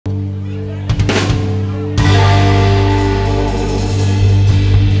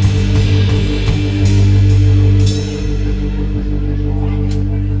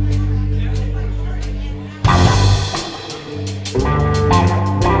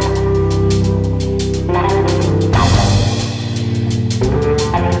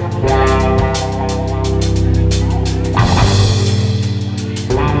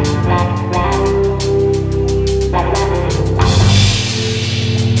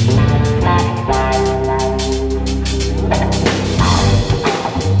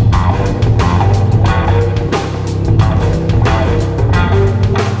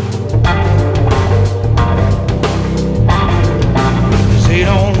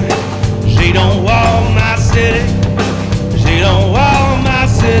She don't walk my city. She don't walk my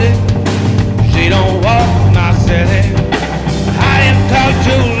city. She don't walk my city. I didn't talk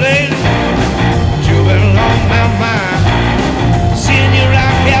to you lately. You've been on my mind. Seeing you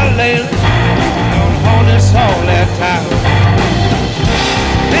out here lately. On this all that time.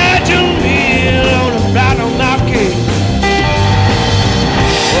 That you meal on the bottom of my cake.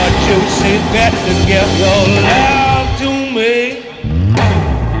 But you say that to give your love to me.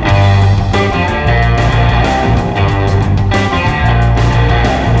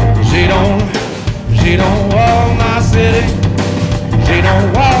 She don't walk my city. She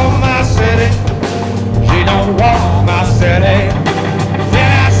don't walk my city. She don't walk my city. Then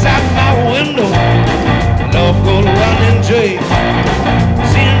outside my window, love goes running dry.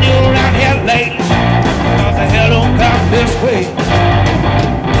 Seeing you around here lately, cause the hell don't come this way.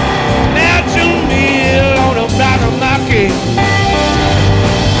 Now you meal on the bottom of my cake.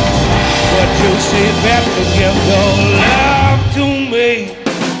 But you say that to give your love to me.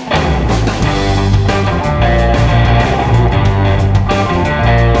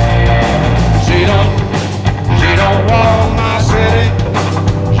 She don't walk my city.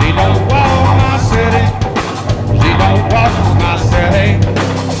 She don't walk my city. She don't walk my city.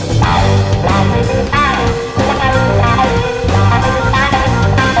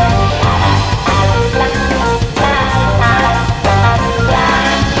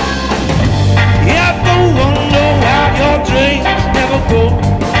 You ever wonder how your dreams never go?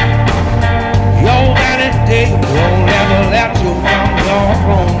 Your vanity won't ever let you from your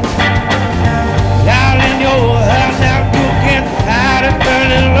home. Your heart now you can't hide it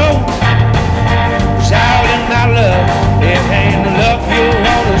burning low. Shouting my love, it ain't the love you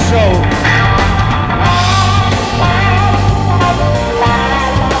wanna show.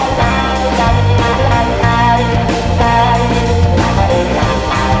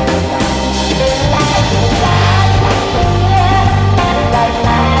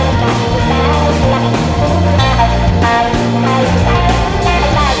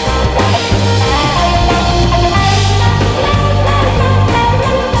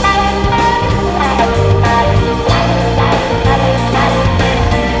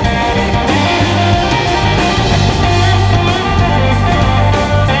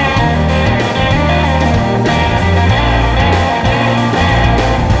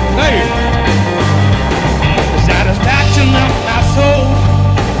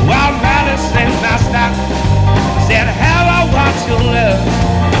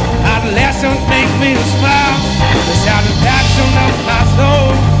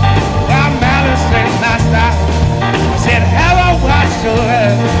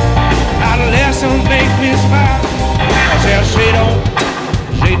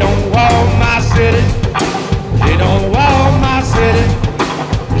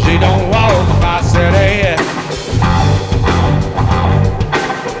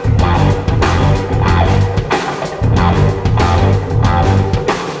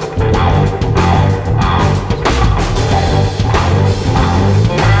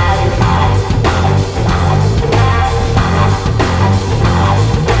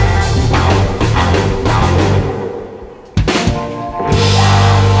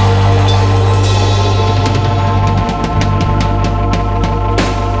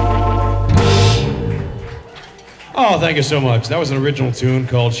 Thank you so much. That was an original tune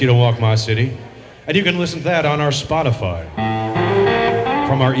called She Don't Walk My City. And you can listen to that on our Spotify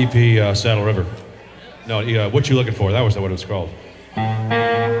from our EP, Saddle River. No, What You Looking For? That was what it was called.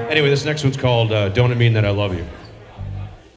 Anyway, this next one's called Don't It Mean That I Love You.